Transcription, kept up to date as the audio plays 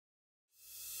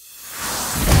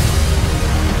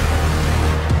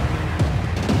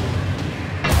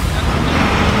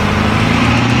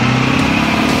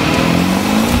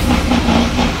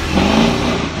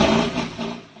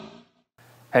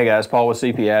Hey guys, Paul with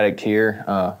CP Addict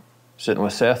here, sitting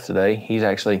with Seth today. He's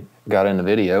actually got in the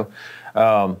video.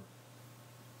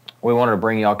 We wanted to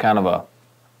bring y'all kind of a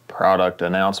product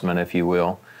announcement, if you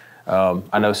will.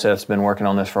 I know Seth's been working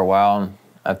on this for a while, and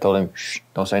I've told him, shh,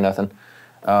 don't say nothing.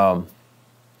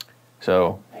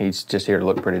 So he's just here to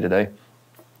look pretty today.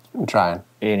 I'm trying.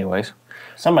 Anyways.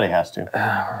 Somebody has to.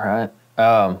 All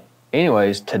right.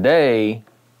 Anyways, today,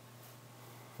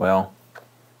 well,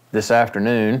 this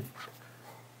afternoon,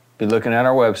 be looking at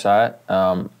our website.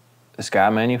 Sky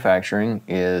Manufacturing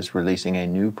is releasing a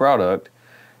new product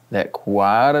that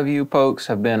quite a few folks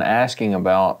have been asking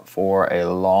about for a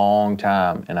long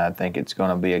time, and I think it's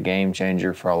going to be a game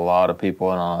changer for a lot of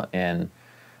people in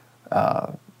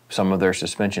some of their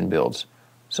suspension builds.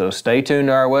 So stay tuned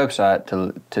to our website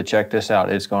to check this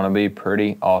out. It's going to be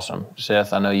pretty awesome.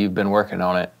 Seth, I know you've been working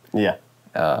on it. Yeah.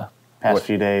 Past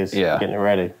few days, getting it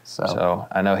ready. So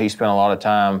I know he spent a lot of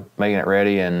time making it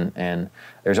ready, and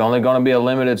there's only going to be a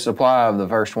limited supply of the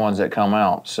first ones that come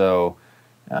out. So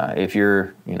if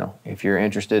you're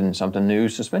interested in something new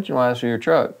suspension-wise for your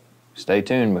truck, stay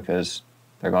tuned because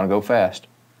they're going to go fast.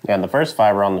 Yeah, and the first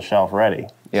 5 are on the shelf ready.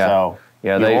 Yeah. So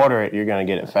you order it, you're going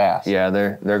to get it fast. Yeah,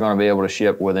 they're going to be able to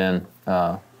ship within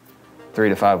 3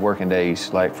 to 5 working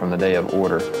days, like from the day of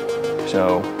order.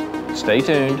 So stay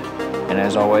tuned. And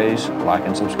as always, like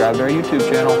and subscribe to our YouTube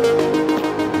channel.